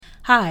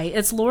Hi,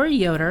 it's Lori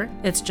Yoder.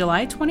 It's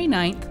July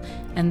 29th,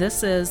 and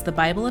this is The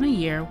Bible in a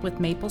Year with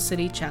Maple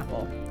City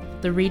Chapel.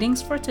 The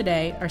readings for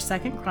today are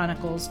 2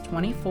 Chronicles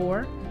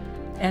 24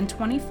 and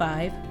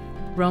 25,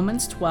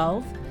 Romans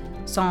 12,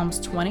 Psalms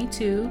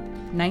 22,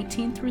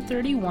 19 through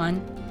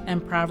 31,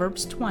 and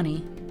Proverbs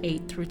 20,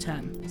 8 through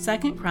 10.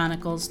 2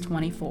 Chronicles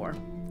 24.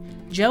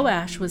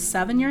 Joash was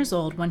 7 years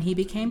old when he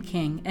became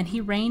king, and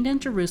he reigned in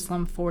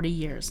Jerusalem 40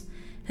 years.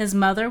 His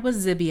mother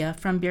was Zibiah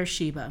from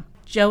Beersheba.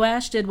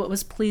 Joash did what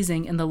was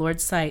pleasing in the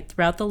Lord's sight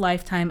throughout the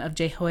lifetime of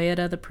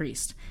Jehoiada the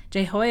priest.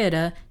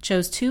 Jehoiada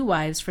chose 2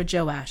 wives for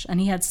Joash, and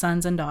he had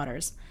sons and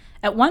daughters.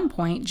 At one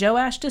point,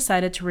 Joash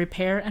decided to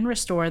repair and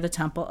restore the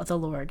temple of the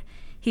Lord.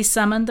 He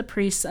summoned the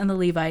priests and the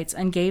Levites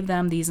and gave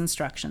them these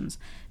instructions.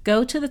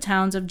 Go to the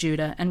towns of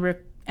Judah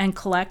and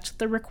collect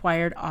the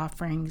required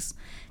offerings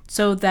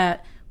so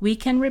that we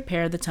can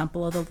repair the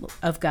temple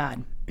of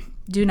God.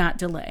 Do not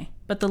delay.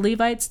 But the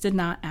Levites did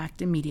not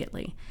act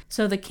immediately.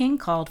 So the king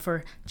called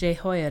for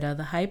Jehoiada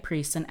the high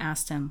priest and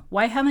asked him,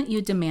 "Why haven't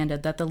you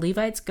demanded that the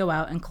Levites go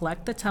out and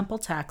collect the temple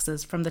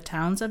taxes from the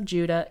towns of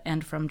Judah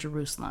and from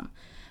Jerusalem?"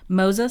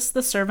 Moses,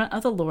 the servant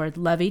of the Lord,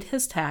 levied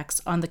his tax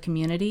on the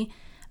community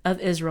of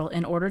Israel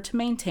in order to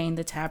maintain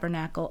the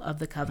tabernacle of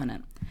the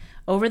covenant.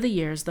 Over the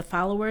years, the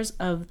followers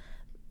of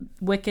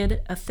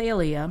wicked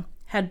Athaliah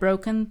had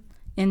broken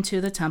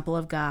into the temple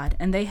of God,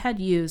 and they had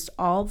used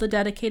all the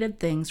dedicated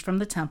things from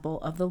the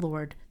temple of the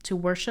Lord to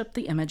worship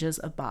the images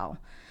of Baal.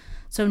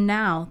 So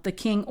now the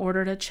king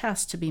ordered a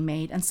chest to be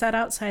made and set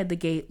outside the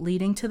gate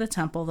leading to the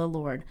temple of the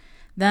Lord.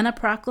 Then a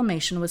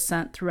proclamation was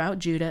sent throughout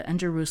Judah and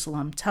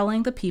Jerusalem,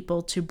 telling the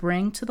people to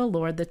bring to the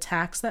Lord the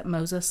tax that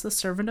Moses, the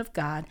servant of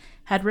God,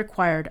 had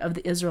required of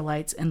the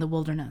Israelites in the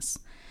wilderness.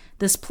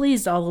 This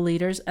pleased all the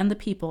leaders and the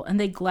people, and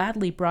they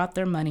gladly brought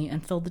their money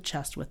and filled the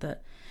chest with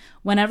it.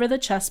 Whenever the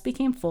chest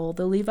became full,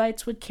 the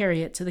Levites would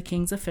carry it to the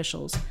king's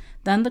officials.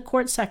 Then the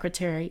court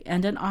secretary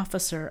and an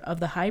officer of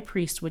the high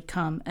priest would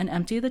come and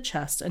empty the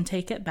chest and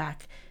take it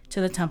back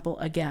to the temple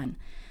again.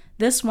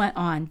 This went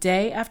on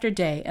day after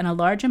day, and a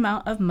large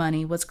amount of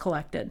money was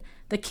collected.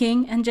 The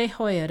king and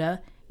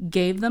Jehoiada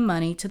gave the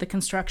money to the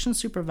construction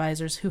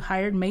supervisors who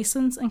hired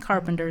masons and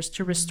carpenters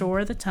to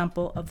restore the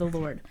temple of the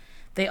Lord.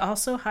 They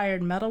also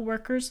hired metal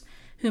workers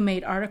who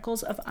made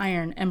articles of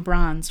iron and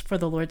bronze for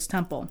the Lord's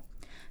temple.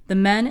 The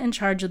men in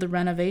charge of the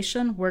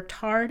renovation worked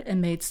hard and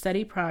made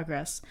steady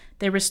progress.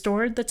 They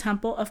restored the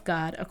temple of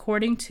God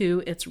according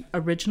to its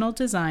original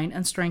design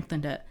and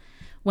strengthened it.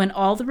 When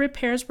all the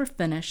repairs were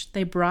finished,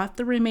 they brought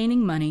the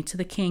remaining money to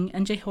the king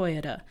and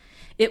Jehoiada.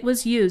 It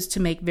was used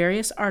to make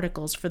various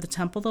articles for the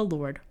temple of the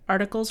Lord,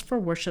 articles for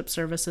worship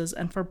services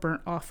and for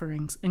burnt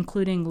offerings,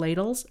 including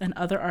ladles and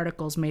other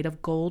articles made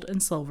of gold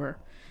and silver.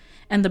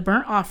 And the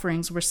burnt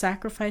offerings were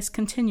sacrificed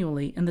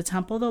continually in the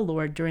temple of the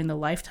Lord during the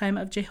lifetime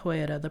of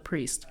Jehoiada the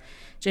priest.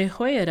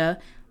 Jehoiada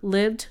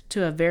lived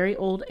to a very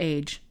old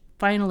age,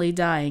 finally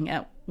dying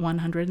at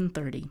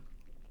 130.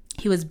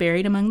 He was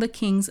buried among the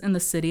kings in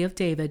the city of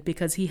David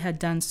because he had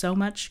done so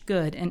much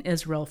good in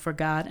Israel for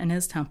God and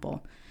his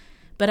temple.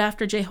 But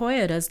after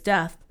Jehoiada's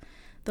death,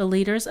 the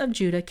leaders of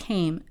Judah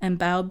came and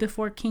bowed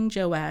before King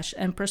Joash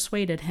and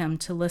persuaded him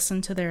to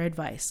listen to their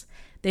advice.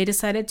 They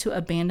decided to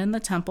abandon the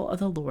temple of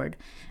the Lord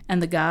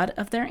and the God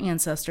of their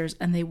ancestors,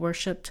 and they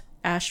worshipped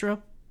Asherah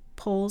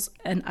poles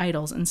and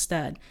idols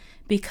instead.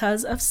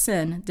 Because of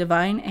sin,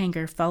 divine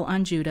anger fell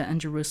on Judah and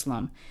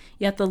Jerusalem.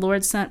 Yet the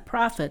Lord sent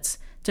prophets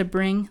to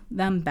bring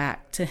them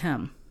back to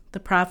him. The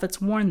prophets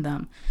warned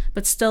them,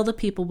 but still the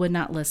people would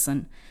not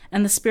listen.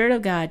 And the Spirit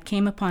of God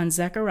came upon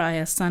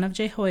Zechariah, son of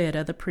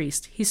Jehoiada the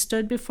priest. He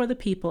stood before the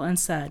people and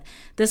said,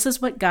 "This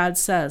is what God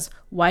says.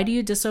 Why do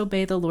you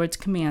disobey the Lord's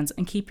commands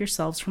and keep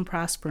yourselves from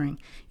prospering?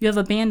 You have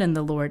abandoned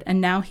the Lord,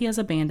 and now he has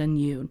abandoned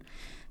you."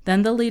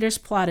 Then the leaders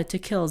plotted to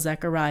kill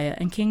Zechariah,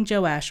 and King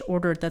Joash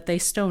ordered that they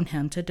stone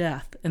him to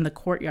death in the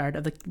courtyard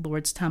of the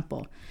Lord's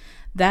temple.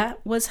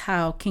 That was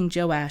how King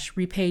Joash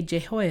repaid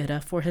Jehoiada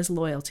for his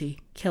loyalty,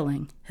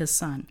 killing his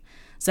son.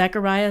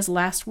 Zechariah's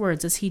last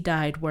words as he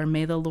died were,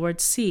 "May the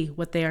Lord see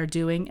what they are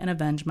doing and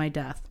avenge my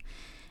death."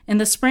 In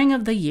the spring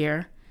of the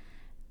year,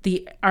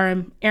 the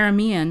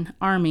Aramean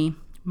army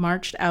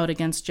marched out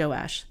against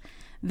Joash.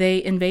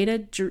 They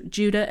invaded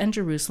Judah and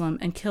Jerusalem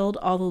and killed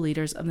all the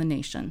leaders of the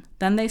nation.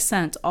 Then they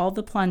sent all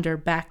the plunder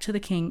back to the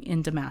king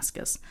in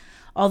Damascus.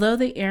 Although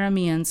the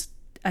Arameans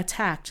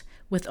attacked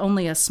with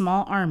only a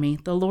small army,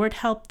 the Lord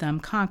helped them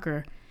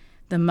conquer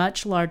the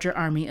much larger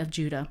army of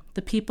Judah.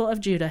 The people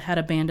of Judah had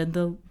abandoned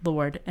the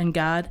Lord and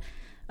God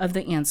of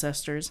the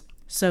ancestors,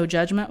 so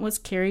judgment was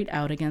carried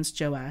out against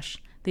Joash.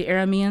 The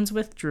Arameans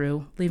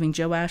withdrew, leaving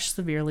Joash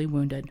severely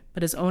wounded,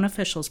 but his own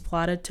officials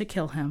plotted to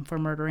kill him for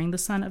murdering the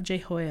son of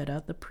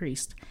Jehoiada the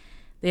priest.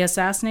 They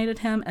assassinated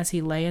him as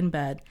he lay in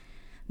bed.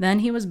 Then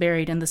he was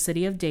buried in the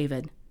city of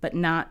David, but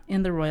not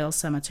in the royal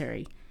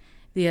cemetery.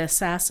 The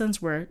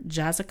assassins were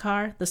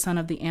Jazakar, the son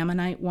of the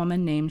Ammonite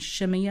woman named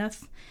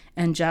Shimeath,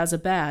 and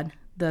Jazabad,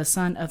 the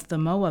son of the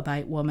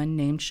Moabite woman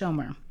named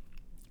Shomer.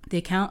 The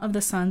account of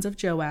the sons of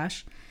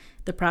Joash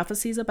The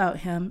prophecies about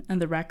him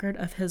and the record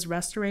of his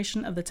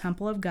restoration of the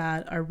temple of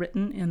God are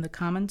written in the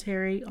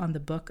commentary on the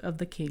Book of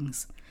the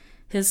Kings.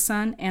 His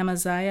son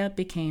Amaziah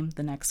became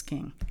the next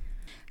king.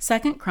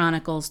 2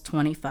 Chronicles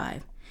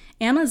 25.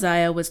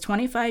 Amaziah was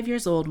 25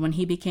 years old when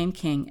he became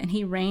king, and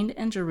he reigned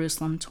in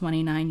Jerusalem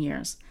 29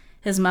 years.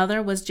 His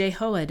mother was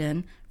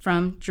Jehoaddan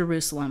from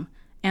Jerusalem.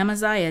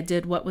 Amaziah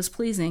did what was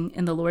pleasing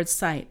in the Lord's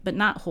sight, but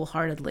not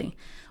wholeheartedly.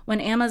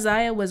 When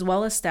Amaziah was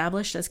well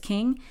established as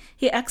king,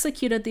 he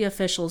executed the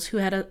officials who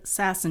had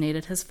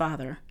assassinated his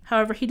father.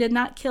 However, he did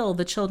not kill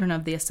the children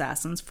of the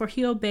assassins, for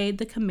he obeyed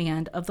the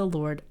command of the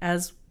Lord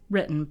as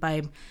written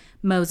by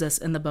Moses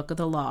in the book of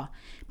the law.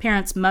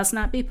 Parents must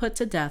not be put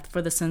to death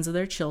for the sins of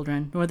their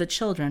children, nor the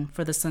children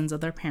for the sins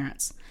of their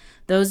parents.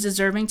 Those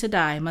deserving to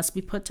die must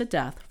be put to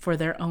death for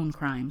their own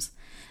crimes.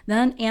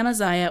 Then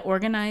Amaziah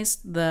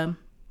organized the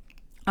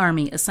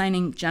army,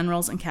 assigning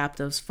generals and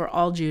captives for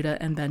all Judah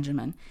and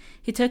Benjamin.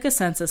 He took a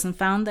census and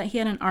found that he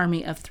had an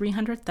army of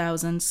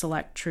 300,000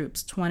 select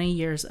troops, 20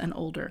 years and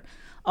older,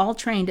 all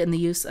trained in the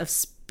use of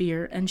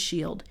spear and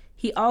shield.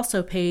 He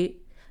also paid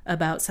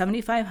about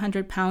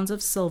 7,500 pounds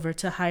of silver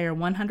to hire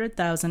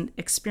 100,000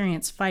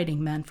 experienced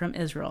fighting men from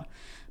Israel.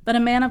 But a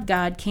man of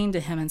God came to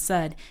him and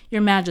said,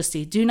 "Your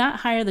Majesty, do not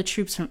hire the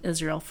troops from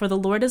Israel, for the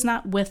Lord is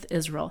not with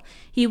Israel.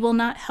 He will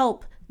not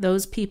help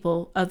those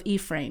people of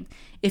Ephraim.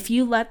 If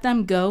you let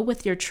them go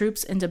with your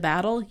troops into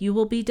battle, you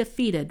will be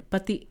defeated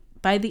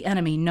by the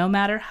enemy, no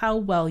matter how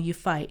well you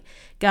fight.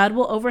 God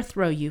will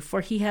overthrow you,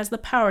 for he has the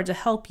power to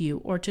help you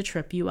or to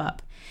trip you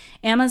up."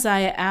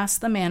 Amaziah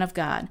asked the man of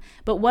God,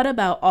 "But what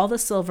about all the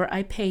silver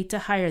I paid to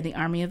hire the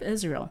army of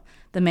Israel?"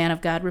 The man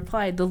of God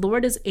replied, "The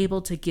Lord is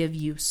able to give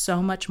you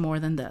so much more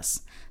than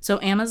this."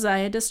 So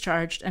Amaziah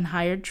discharged the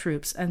hired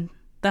troops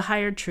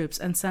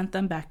and sent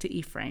them back to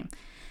Ephraim.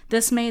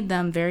 This made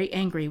them very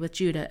angry with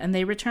Judah, and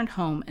they returned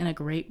home in a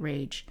great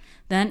rage.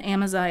 Then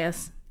Amaziah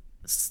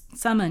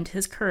summoned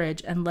his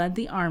courage and led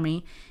the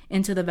army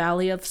into the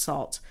Valley of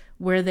Salt,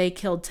 where they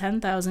killed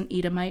 10,000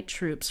 Edomite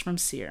troops from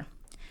Seir.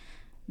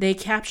 They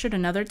captured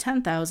another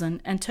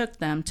 10,000 and took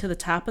them to the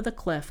top of the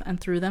cliff and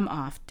threw them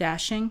off,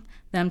 dashing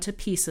them to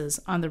pieces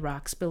on the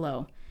rocks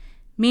below.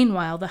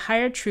 Meanwhile, the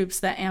hired troops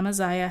that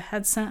Amaziah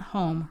had sent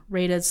home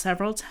raided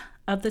several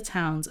of the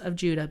towns of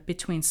Judah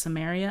between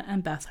Samaria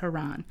and Beth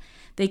Horon.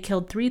 They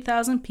killed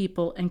 3,000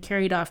 people and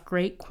carried off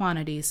great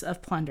quantities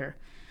of plunder.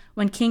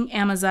 When King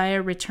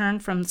Amaziah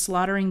returned from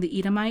slaughtering the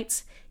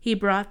Edomites, he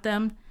brought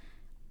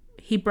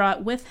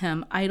with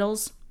him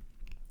idols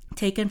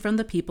taken from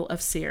the people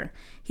of Seir.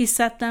 He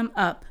set them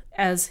up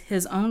as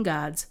his own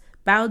gods,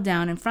 bowed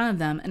down in front of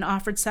them, and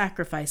offered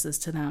sacrifices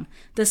to them.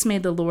 This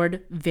made the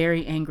Lord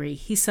very angry.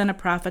 He sent a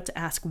prophet to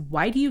ask,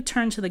 "Why do you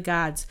turn to the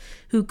gods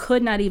who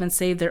could not even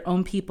save their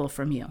own people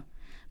from you?"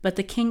 But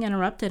the king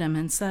interrupted him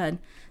and said,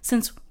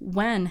 "Since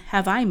when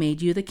have I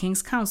made you the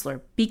king's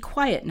counselor? Be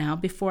quiet now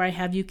before I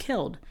have you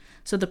killed."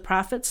 So the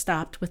prophet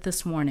stopped with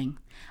this warning,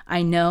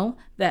 "I know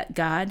that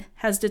God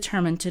has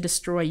determined to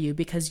destroy you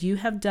because you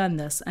have done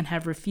this and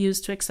have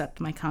refused to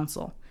accept my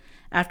counsel."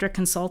 After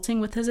consulting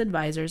with his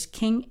advisors,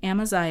 King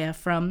Amaziah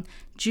from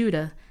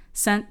Judah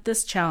sent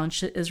this challenge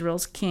to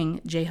Israel's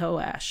king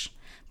Jehoash,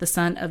 the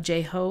son of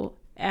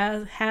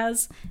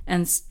Jehoahaz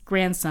and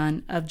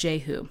grandson of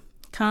Jehu.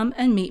 "Come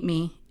and meet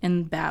me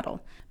in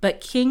battle."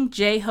 But King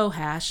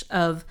Jehoash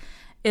of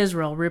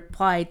Israel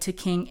replied to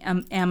King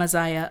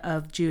Amaziah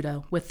of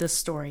Judah with this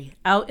story.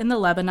 Out in the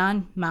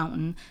Lebanon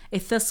mountain, a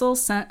thistle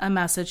sent a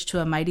message to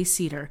a mighty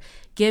cedar,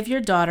 "Give your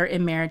daughter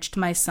in marriage to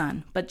my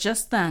son." But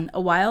just then, a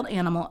wild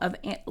animal of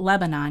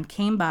Lebanon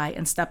came by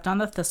and stepped on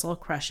the thistle,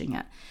 crushing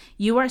it.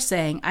 You are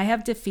saying, "I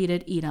have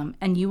defeated Edom,"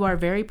 and you are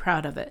very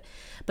proud of it.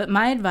 But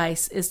my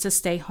advice is to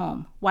stay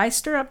home. Why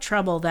stir up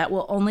trouble that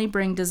will only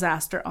bring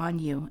disaster on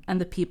you and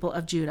the people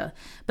of Judah?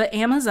 But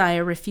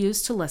Amaziah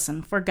refused to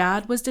listen, for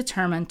God was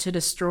determined to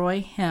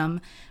destroy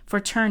him for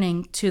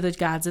turning to the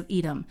gods of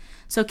Edom.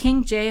 So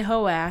King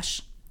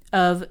Jehoash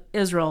of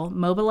Israel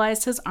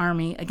mobilized his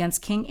army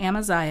against King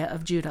Amaziah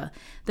of Judah.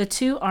 The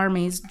two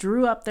armies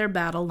drew up their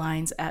battle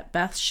lines at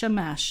Beth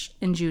Shemesh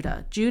in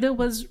Judah. Judah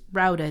was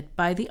routed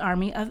by the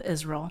army of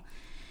Israel,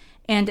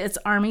 and its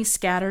army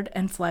scattered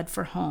and fled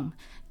for home.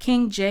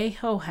 King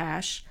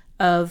Jehoash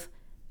of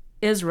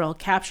Israel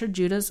captured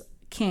Judah's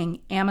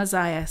king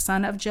Amaziah,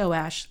 son of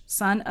Joash,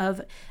 son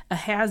of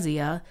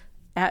Ahaziah,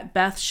 at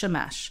Beth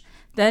Shemesh.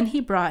 Then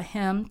he brought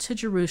him to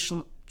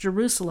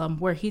Jerusalem,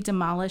 where he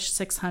demolished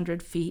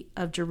 600 feet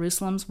of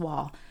Jerusalem's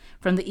wall,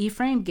 from the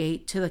Ephraim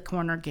gate to the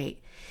corner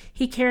gate.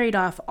 He carried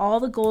off all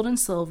the gold and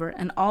silver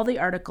and all the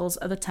articles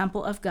of the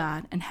temple of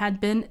God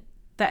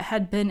that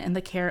had been in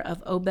the care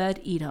of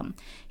Obed-Edom.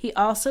 He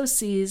also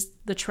seized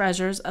the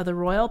treasures of the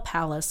royal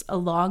palace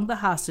along the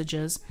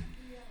hostages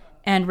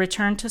and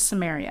returned to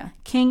Samaria.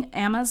 King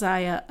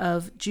Amaziah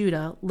of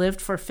Judah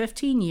lived for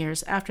 15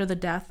 years after the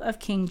death of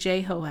King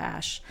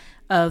Jehoash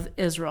of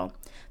Israel.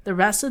 The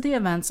rest of the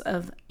events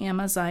of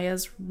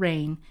Amaziah's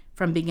reign,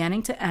 from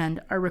beginning to end,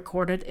 are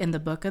recorded in the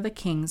book of the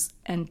kings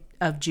and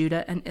of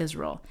Judah and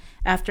Israel.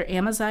 After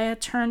Amaziah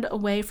turned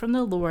away from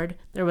the Lord,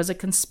 there was a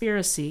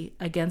conspiracy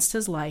against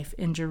his life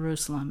in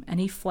Jerusalem, and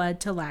he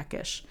fled to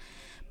Lachish.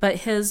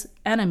 But his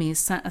enemies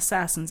sent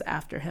assassins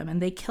after him,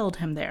 and they killed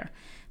him there.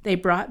 They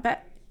brought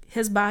back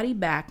his body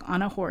back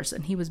on a horse,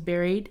 and he was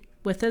buried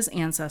with his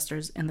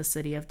ancestors in the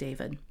city of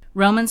David.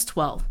 Romans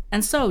 12.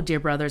 And so, dear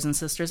brothers and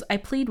sisters, I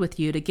plead with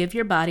you to give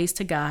your bodies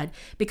to God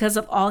because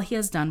of all he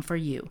has done for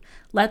you.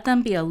 Let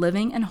them be a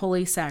living and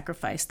holy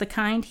sacrifice, the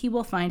kind he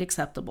will find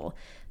acceptable.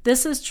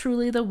 This is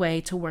truly the way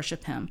to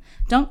worship him.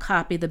 Don't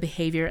copy the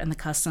behavior and the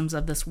customs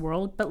of this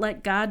world, but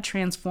let God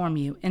transform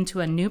you into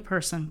a new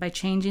person by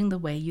changing the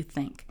way you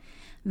think.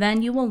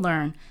 Then you will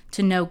learn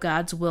to know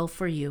God's will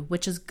for you,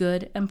 which is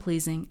good and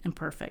pleasing and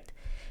perfect.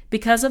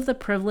 Because of the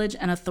privilege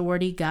and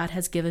authority God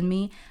has given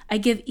me, I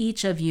give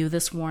each of you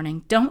this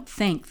warning. Don't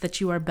think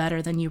that you are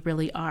better than you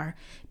really are.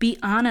 Be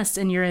honest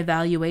in your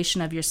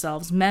evaluation of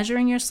yourselves,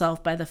 measuring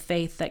yourself by the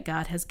faith that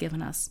God has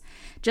given us.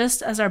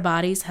 Just as our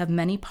bodies have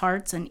many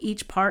parts and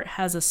each part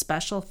has a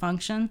special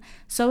function,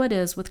 so it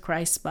is with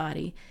Christ's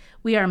body.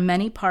 We are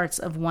many parts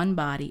of one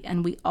body,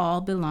 and we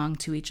all belong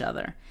to each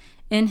other.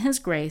 In his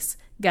grace,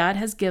 God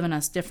has given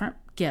us different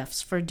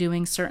gifts for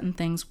doing certain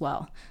things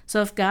well.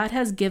 So if God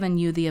has given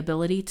you the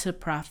ability to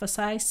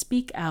prophesy,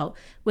 speak out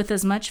with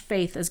as much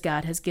faith as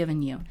God has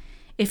given you.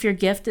 If your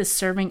gift is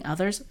serving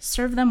others,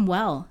 serve them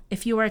well.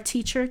 If you are a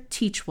teacher,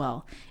 teach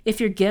well. If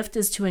your gift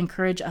is to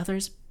encourage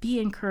others, be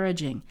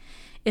encouraging.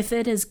 If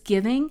it is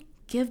giving,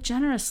 give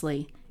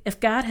generously. If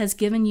God has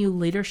given you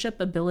leadership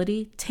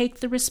ability, take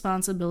the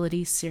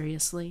responsibility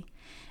seriously.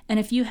 And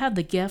if you have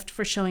the gift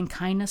for showing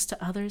kindness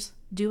to others,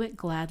 do it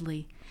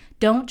gladly.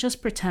 Don't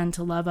just pretend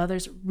to love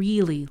others,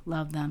 really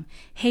love them.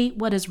 Hate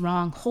what is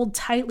wrong, hold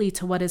tightly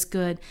to what is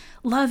good.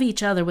 Love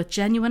each other with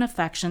genuine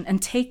affection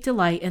and take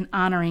delight in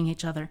honoring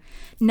each other.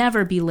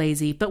 Never be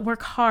lazy, but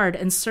work hard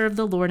and serve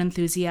the Lord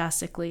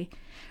enthusiastically.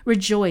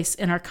 Rejoice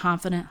in our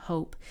confident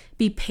hope.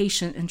 Be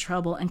patient in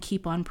trouble and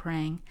keep on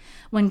praying.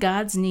 When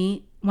God's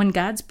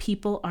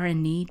people are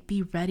in need,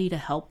 be ready to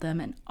help them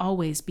and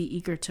always be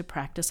eager to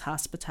practice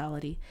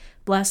hospitality.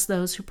 Bless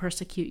those who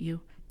persecute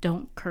you.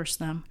 Don't curse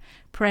them.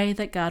 Pray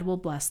that God will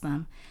bless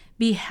them.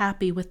 Be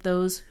happy with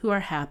those who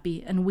are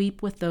happy and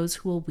weep with those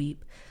who will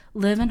weep.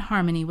 Live in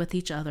harmony with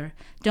each other.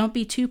 Don't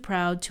be too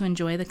proud to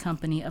enjoy the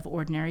company of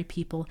ordinary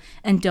people,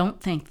 and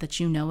don't think that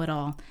you know it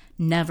all.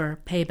 Never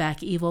pay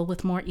back evil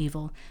with more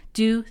evil.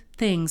 Do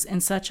things in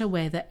such a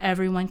way that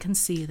everyone can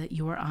see that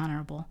you are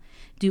honorable.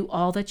 Do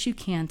all that you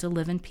can to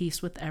live in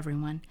peace with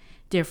everyone.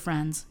 Dear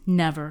friends,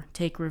 never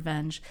take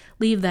revenge.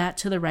 Leave that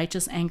to the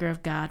righteous anger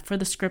of God, for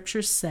the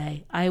scriptures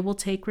say, I will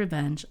take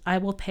revenge, I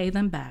will pay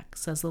them back,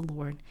 says the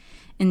Lord.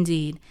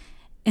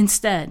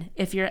 Instead,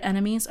 if your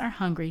enemies are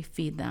hungry,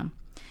 feed them.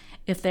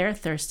 If they are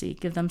thirsty,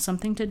 give them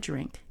something to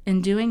drink.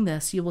 In doing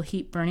this, you will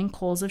heap burning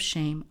coals of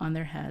shame on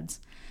their heads.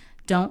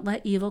 Don't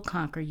let evil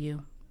conquer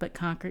you, but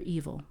conquer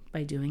evil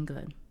by doing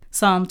good.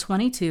 Psalm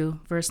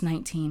 22, verse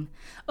 19.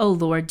 O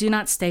Lord, do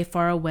not stay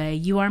far away.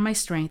 You are my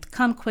strength.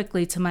 Come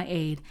quickly to my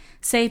aid.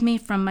 Save me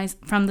from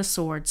the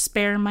sword.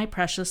 Spare my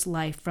precious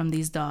life from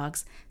these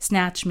dogs.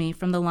 Snatch me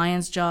from the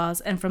lion's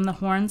jaws and from the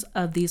horns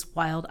of these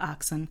wild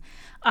oxen.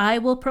 I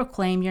will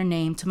proclaim your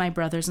name to my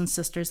brothers and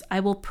sisters. I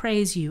will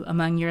praise you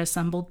among your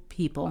assembled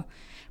people.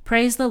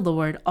 Praise the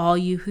Lord, all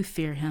you who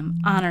fear him.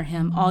 Honor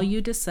him, all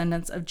you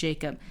descendants of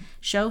Jacob.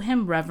 Show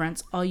him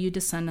reverence, all you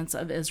descendants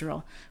of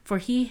Israel. For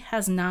he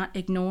has not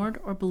ignored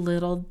or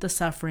belittled the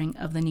suffering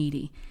of the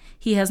needy.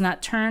 He has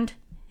not turned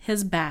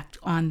his back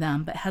on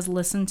them, but has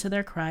listened to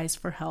their cries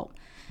for help.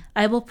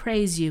 I will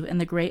praise you in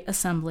the great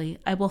assembly.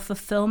 I will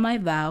fulfill my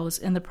vows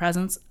in the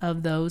presence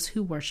of those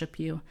who worship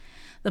you.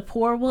 The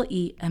poor will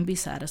eat and be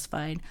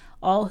satisfied.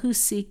 All who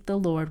seek the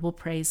Lord will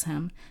praise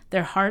him.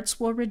 Their hearts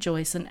will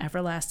rejoice in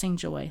everlasting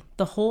joy.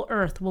 The whole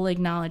earth will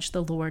acknowledge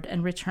the Lord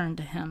and return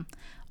to him.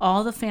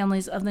 All the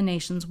families of the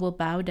nations will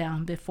bow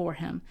down before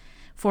him.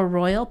 For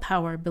royal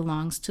power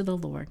belongs to the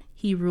Lord.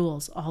 He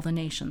rules all the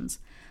nations.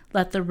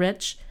 Let the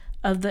rich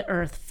of the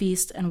earth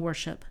feast and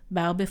worship.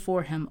 Bow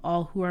before him,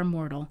 all who are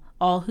mortal,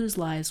 all whose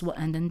lives will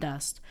end in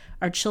dust.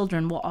 Our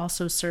children will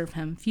also serve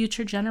him.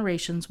 Future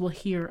generations will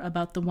hear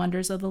about the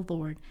wonders of the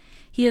Lord.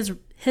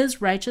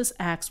 His righteous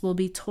acts will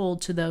be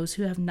told to those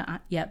who have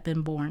not yet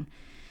been born.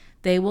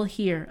 They will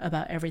hear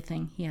about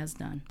everything he has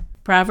done.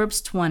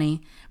 Proverbs 20,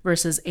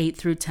 verses 8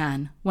 through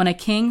 10. When a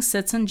king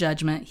sits in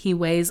judgment, he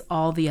weighs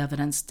all the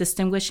evidence,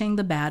 distinguishing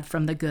the bad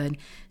from the good.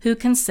 Who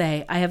can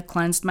say, I have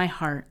cleansed my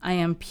heart, I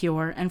am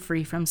pure and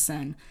free from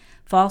sin?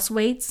 False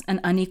weights and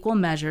unequal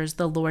measures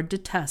the Lord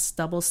detests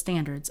double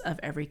standards of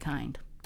every kind.